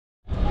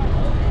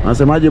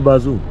Unasemaje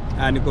Bazu?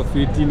 Niko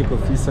fiti, niko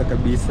fisa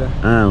kabisa.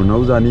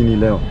 Unauza nini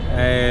leo?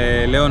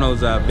 Leo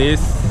nauza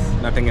vase,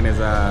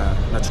 natengeneza,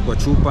 nachukua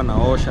chupa,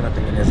 naosha,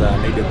 natengeneza,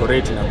 na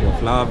decorate na kwa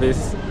flower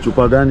vase.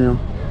 Chupa gani hiyo?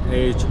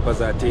 Chupa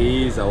za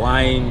tea, za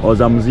wine. O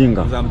za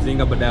mzinga? Za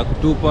mzinga baada ya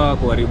kutupa,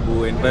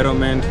 kuharibu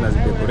environment, na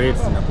zidecorate,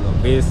 zinakuwa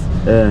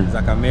vase.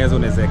 Za kameza,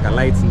 unaweza weka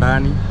lights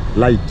ndani.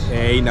 Light?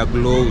 Ina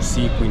glow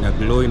usiku, ina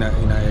glow,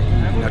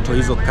 inatoa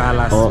hizo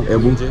colors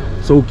nje.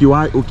 So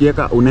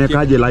ukiweka,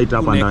 unawekaje light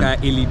hapa ndani?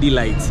 Unaweka LED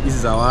lights, hizi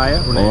za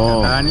waya, unaweka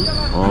ndani,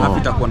 alafu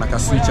itakuwa na ka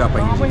switch hapa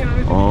nje.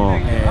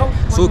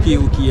 So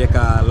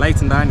ukiweka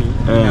lights ndani,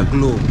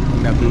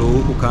 ina glow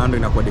huku kando,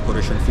 inakuwa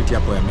decoration fit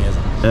hapo ya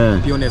meza.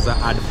 Pia unaweza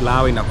add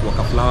flower, inakuwa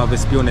ka flower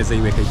vase, pia unaweza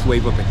iweka ikiwa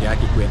hivyo peke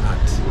yake kwa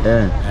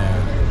art.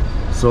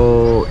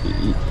 So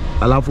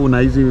alafu na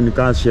hizi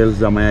nikaa shells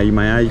za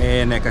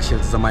mayai. Naeka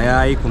shells za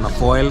mayai, kuna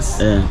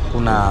foils,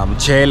 kuna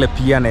mchele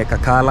pia naeka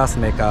colors,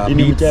 naeka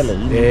beads.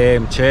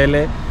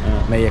 Mchele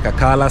naeka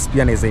colors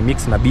pia, naweza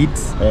mix na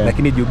beads,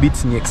 lakini juu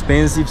beads ni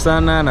expensive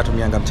sana,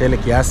 natumianga mchele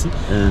kiasi.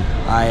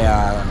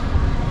 Haya,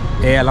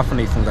 alafu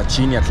naifunga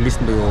chini, at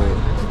least ndio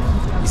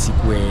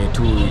isikue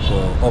tu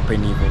iko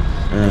open hivyo.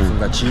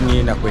 Naifunga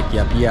chini na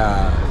kuwekea pia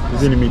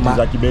hizi ni miti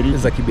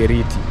za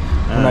kiberiti.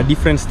 Kuna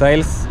different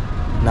styles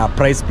na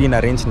price pia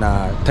na range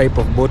na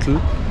type of bottle,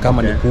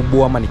 kama ni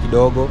kubwa ama ni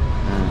kidogo.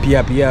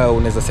 Pia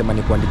unaweza sema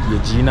ni kuandikie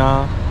jina.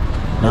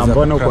 Na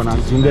mbona uko na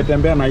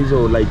ungetembea na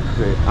hizo like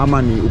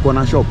ama ni uko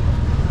na shop?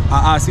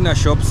 Sina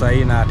shop sasa,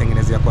 hii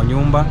natengenezea kwa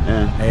nyumba.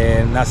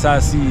 Na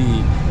sasa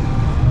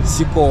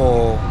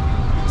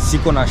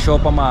siko na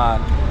shop ama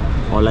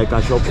like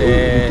a shop.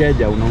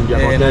 Keja unaungia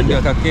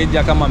kwa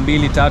keja kama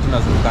 2-3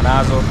 nazunguka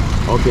nazo.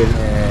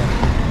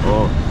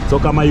 So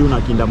kama hii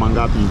unakinda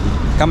mangapi hivi?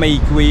 Kama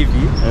ikiwa hivi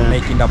na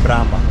ikinda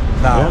bramba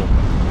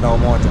dhao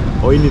moja.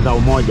 Hii ni dhao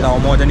moja? Dhao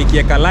moja.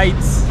 Nikiweka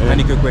lights na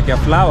nikiwekea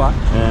flower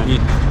ni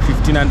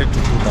 1500 to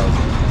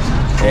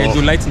 2000.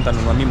 Juu lights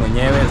nitanunua mimi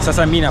mwenyewe.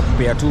 Sasa mimi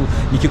nakupea tu,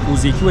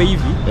 nikikuuza ikiwa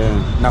hivi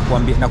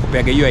na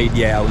kupeaga hiyo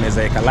idea ya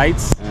unaweza weka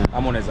lights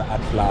ama unaweza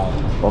add flower.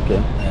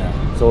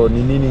 So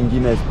ni nini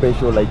ingine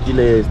special like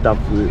ile stuff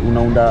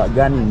unaunda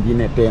gani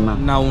ingine tena?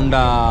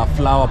 Naunda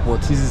flower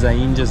pots hizi za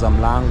nje za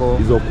mlango.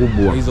 Hizo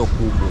kubwa? Hizo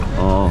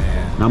kubwa.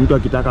 Na mtu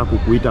akitaka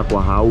kukuita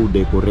kwa how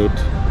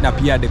decorate? Na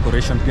pia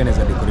decoration pia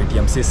naweza decorate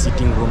ya mse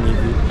sitting room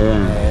hivi.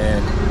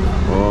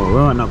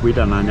 Wewe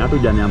unakuita nani? Hata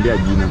hujaniambia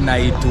jina.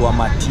 Naitwa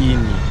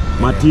Matini.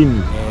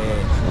 Matini?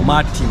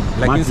 Martin,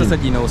 lakini sasa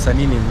jina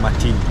usanii ni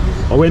Matini.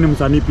 Wewe ni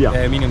msanii pia?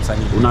 Mimi ni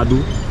msanii.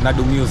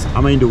 Nadu music?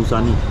 Ama hii ndio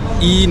usanii?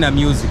 Hii na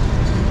music.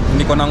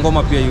 Niko na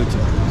ngoma pia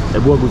YouTube.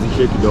 Hebu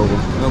aguzishe kidogo.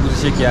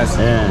 Aguzishe kiasi.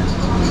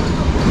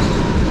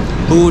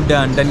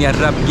 Buda ndani ya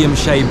rap game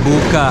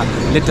shaibuka,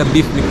 leta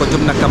beef niko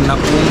job na kamna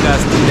unga,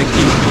 stinde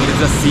king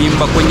kuliza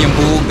simba kwenye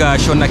mbuga,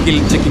 shona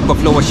kill cheki kwa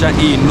flow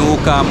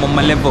washainuka,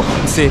 mama level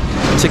mse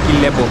cheki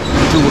level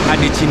tu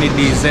hadi chini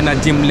designer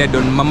gym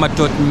ledon, mama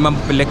tot mama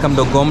peleka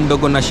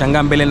mdogo na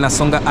shanga mbele na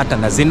songa hata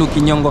na zenu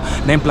kinyongo,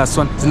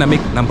 9+1 zina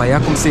make namba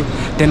yako mse,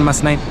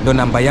 10+9 ndo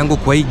namba yangu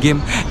kwa hii game,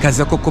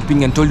 kazi yako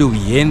copying and told you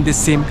we end the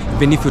same,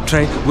 even if you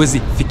try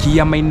wezi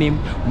fikia my name.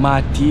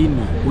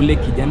 Matini ule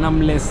kijana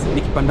mless,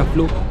 nikipanda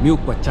flow miu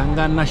kwa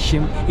changa na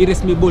shame,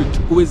 erase me bolt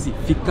uwezi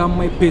fika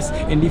my pace,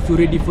 and if you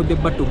ready for the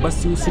battle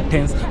basi usi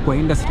tense, kwa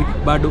industry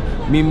bado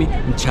mimi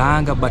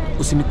mchanga, but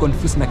usini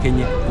confuse na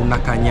kenye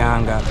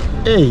unakanyanga.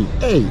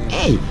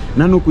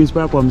 Nani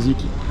kuinspire kwa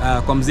muziki?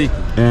 Kwa muziki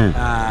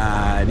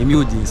ni mimi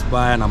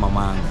ujiinspire na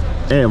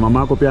mamangu. Mama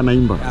yako pia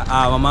anaimba?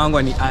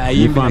 Mamangu ni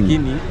aimbi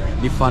lakini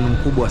ni fan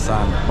mkubwa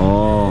sana.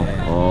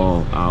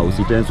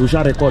 Usitense.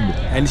 Usha record?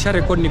 Nisha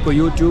record, niko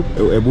YouTube.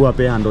 Hebu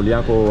wape handle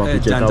yako wa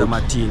kucheck out. Janjah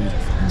Matini.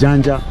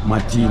 Janjah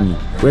Matini.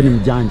 Wewe ni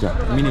mjanja?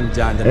 Mimi ni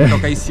mjanja.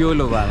 Natoka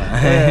Isiolo bana.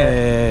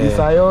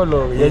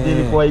 Isayolo yeje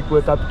ilikuwa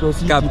ikwe capital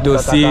city. Capital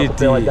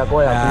city.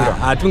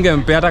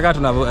 Atungempea hata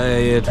kama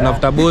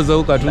tunafuta bozo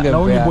huko atungempea. Na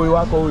huyu boy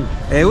wako huyu?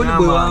 Huyu ni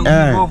boy wangu.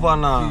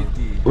 Governor.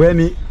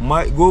 Weni?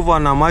 My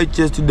governor, my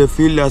chest to the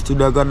fillers, to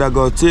the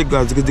gadaga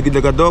chega,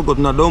 zikidaka dogo,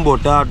 tunadombo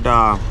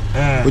tata.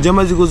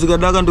 Ujama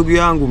zikuzikadaga ndugu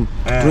yangu,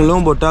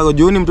 tunalombo tata.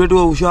 Jioni mtoto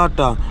wa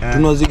ushata,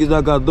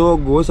 tunazikizaga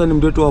dogo, wesa ni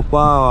mtoto wa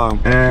power.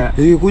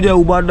 Ikikuja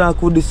ubada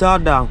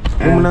kudisada,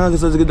 umunanga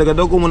kisa zikidaka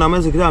dogo,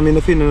 munameza kisa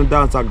mine fini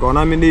dansa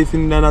gona, mine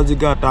fini na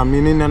zikata,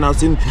 mine na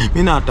sin,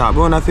 minata.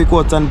 Bona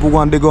fiko tsan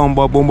pugwa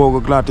ndegomba bombo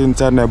kwa klati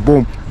insane,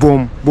 boom,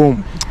 boom,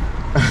 boom.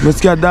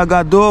 Mesikia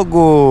daga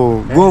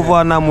dogo,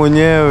 governor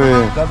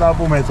mwenyewe. Sasa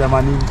hapo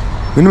umesema nini?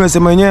 Mimi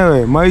nimesema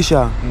wenyewe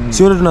maisha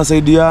sio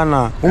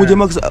tunasaidiana. Huyu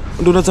jamaa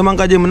ndio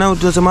tunasemanga je mnao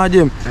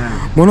tunasemaje?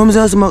 Mwanaume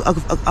anasema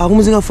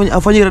akumzinga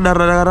afanye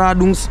radara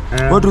dungs.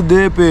 Watu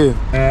depe.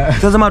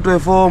 Sasa ma tu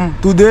form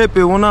tu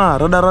depe una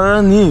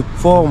radara ni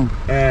form.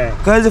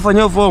 Kazi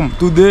fanyao form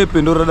tu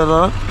depe ndio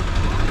radara.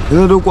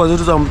 Hizo ndio kwa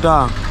zetu za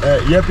mtaa.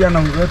 Yeye pia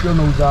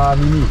unauza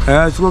nini?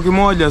 Siku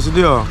kimoja, si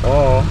ndio?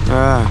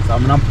 Sasa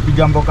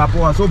mnapiga mboka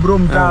poa. So bro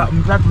mtaa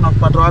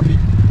tunakupata wapi?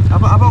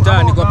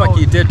 Hapa niko hapa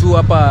Kitetu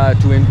hapa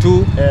 2 and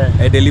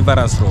 2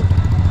 Deliverance Road.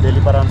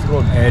 Deliverance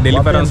Road.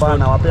 Deliverance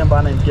Road. Wape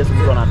mbana in case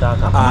mtu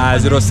anataka.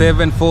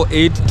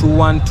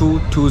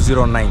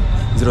 0748212209.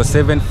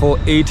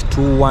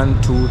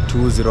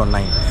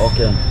 0748212209.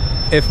 Okay.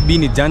 FB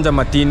ni Janjah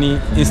Matini,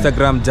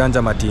 Instagram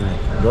Janjah Matini.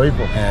 Ndio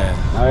hivyo.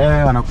 Na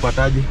wewe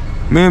wanakupataje?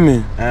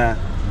 Mimi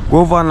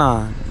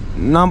governor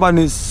namba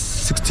ni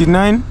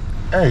 69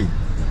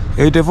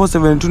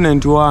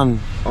 847291.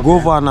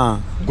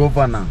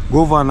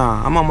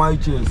 Governor ama my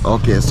chance.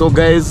 Okay, so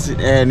guys,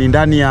 ni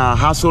ndani ya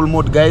hustle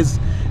mode guys.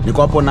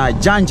 Niko hapo na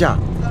Janjah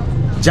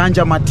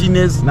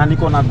Martinez na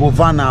niko na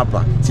governor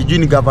hapa. Sijui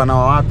ni governor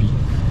wa wapi.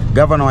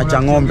 Governor wa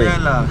Changombe.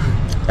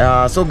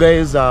 So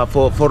guys,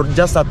 for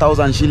just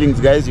 1,000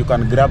 shillings guys, you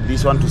can grab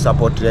this one to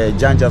support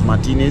Janjah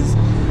Martinez.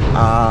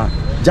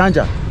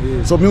 Janjah.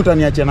 So mimi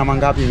utaniachia na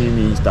mangapi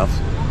mimi staff?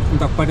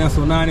 Nitakupatia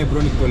sonane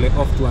bro, nikitole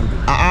off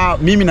 200.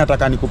 Mimi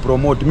nataka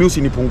nikupromote, mimi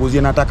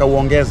usinipunguzie, nataka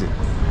uongeze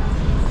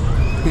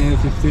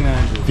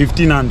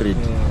 1500.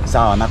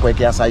 Sawa,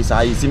 nakuwekea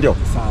sahi, si ndio?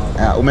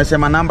 Sawa.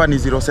 Umesema namba ni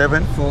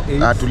 07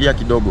 tulia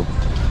kidogo.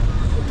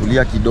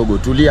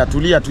 Tulia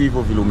tu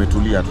hivyo vile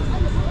umetulia tu.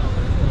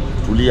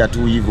 Tulia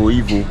tu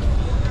hivyo.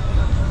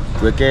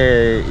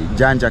 Tuwekee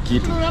Janjah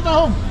kitu.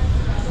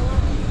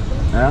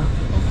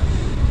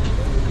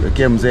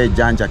 Tuwekee mzee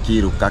Janjah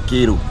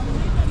kakiru.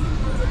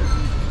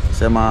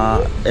 Sema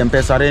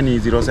M-Pesa reni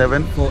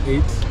 07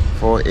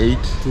 48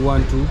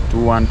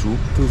 212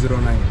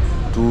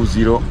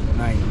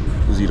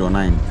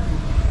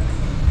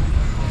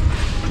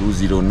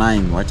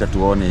 209. Wacha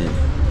tuone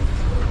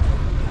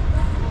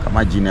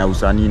kama jina ya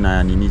usanii na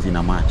ya nini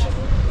zina match.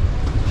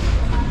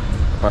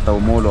 Pata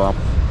umolo hapo.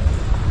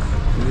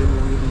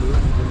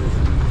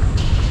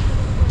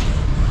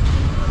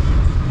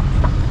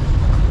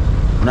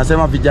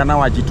 Unasema vijana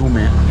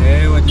wajitume.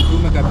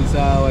 Wajitume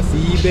kabisa,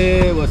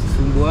 wasiibe,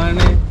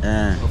 wasisumbuane,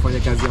 wafanye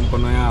kazi ya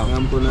mkono yao.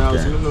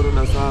 Sio ndo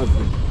na safi.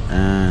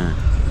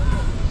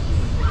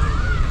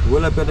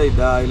 Wala peta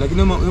idai,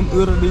 lakini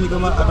hiyo dini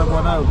kama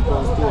atakuwa nayo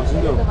kwa store, si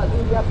ndio?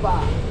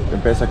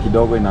 Pesa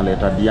kidogo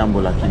inaleta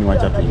diambo, lakini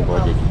wacha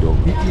tuingoje kidogo.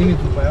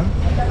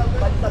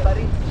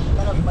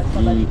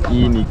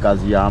 Hii ni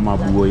kazi ya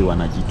mabuoi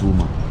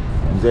wanajituma.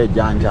 Mzee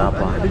Janjah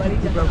hapa.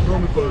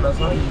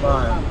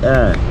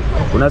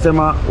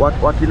 Unasema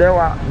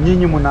wakilewa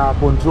nyinyi mna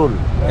control?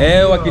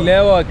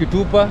 Wakilewa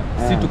wakitupa,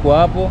 si tuko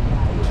hapo,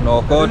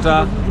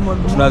 tunaokota,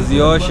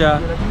 tunaziosha,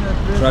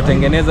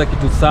 tunatengeneza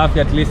kitu safi,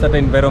 at least hata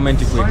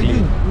environment ikuwe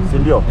clean. Si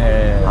ndio?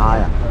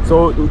 Haya.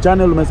 So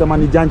channel umesema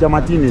ni Janjah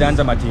Matini.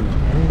 Janjah Matini.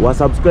 Wa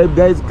subscribe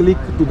guys, click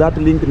to that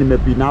link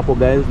nimepin hapo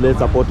guys. Let's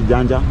support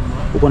Janjah.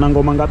 Uko na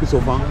ngoma ngapi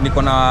so far?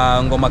 Niko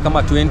na ngoma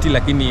kama 20,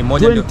 lakini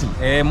moja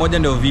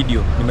ndio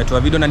video. Nimetoa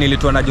video na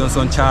nilitoa na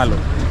Johnson Chalo.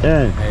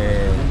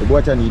 Hebu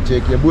acha ni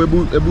check.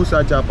 Hebu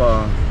search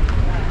hapa.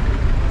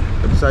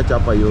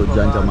 Hiyo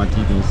Janjah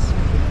Matini.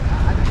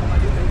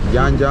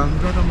 Janjah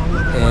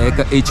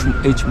eka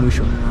H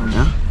mwisho.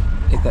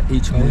 Eka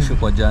H mwisho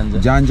kwa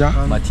Janjah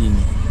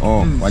Matini.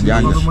 Wa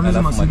Janjah.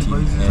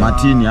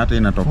 Matini hata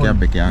inatokea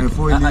peke yake.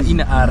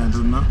 Ina R.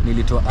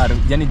 Nilitoa R.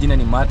 Yaani jina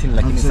ni Martin,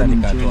 lakini sasa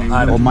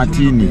nikatoa R.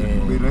 Matini.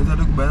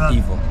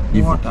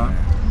 Hivyo.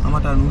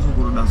 Ama tanusu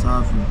kuroda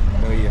safi.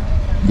 Ndio hiyo.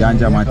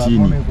 Janjah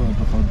Matini.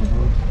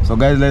 So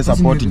guys, let's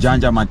support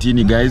Janjah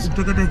Matini guys.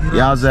 He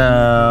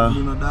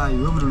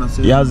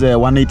has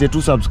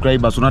 182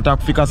 subscribers. Unataka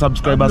kufika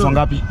subscribers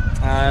wangapi?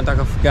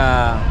 Nataka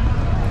kufika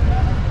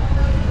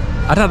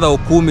hata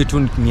 10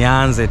 tu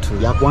nianze tu.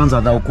 Ya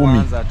kwanza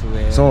 10.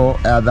 So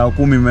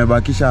 10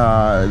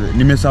 imebakisha,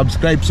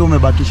 nimesubscribe, so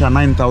umebakisha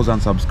 9000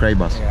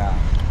 subscribers.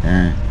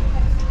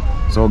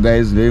 So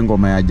guys, leo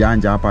ngoma ya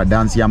Janjah hapa,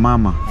 dance ya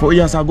mama. 4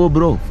 years ago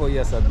bro. 4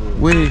 years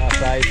ago.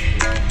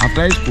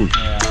 After high school.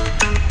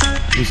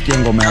 Usikie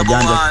ngoma ya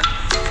Janjah.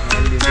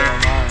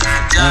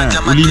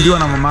 Uliimbiwa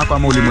na mama yako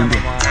ama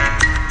ulimwambia?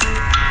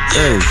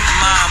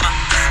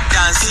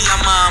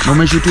 Na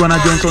umeshutiwa na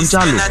Johnson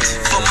Chalo.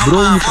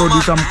 Bro ni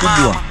producer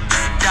mkubwa.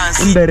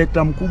 Ni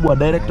director mkubwa,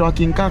 director wa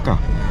King Kaka.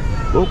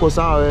 Uko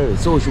sawa wewe.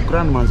 So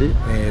shukrani manzi.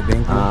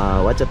 Thank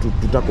you. Wacha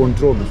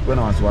tutacontrol, usikuwe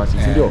na wasiwasi,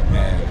 si ndio?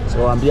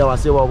 So ambia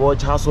wase wa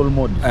watch hustle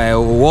mode.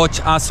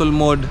 Watch hustle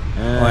mode.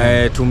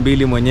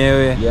 Tumbili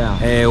mwenyewe.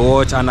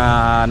 Watch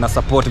ana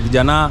support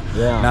vijana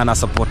na ana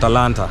support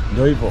talanta.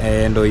 Ndio hivyo.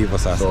 Ndio hivyo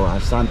sasa. So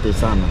asante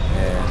sana.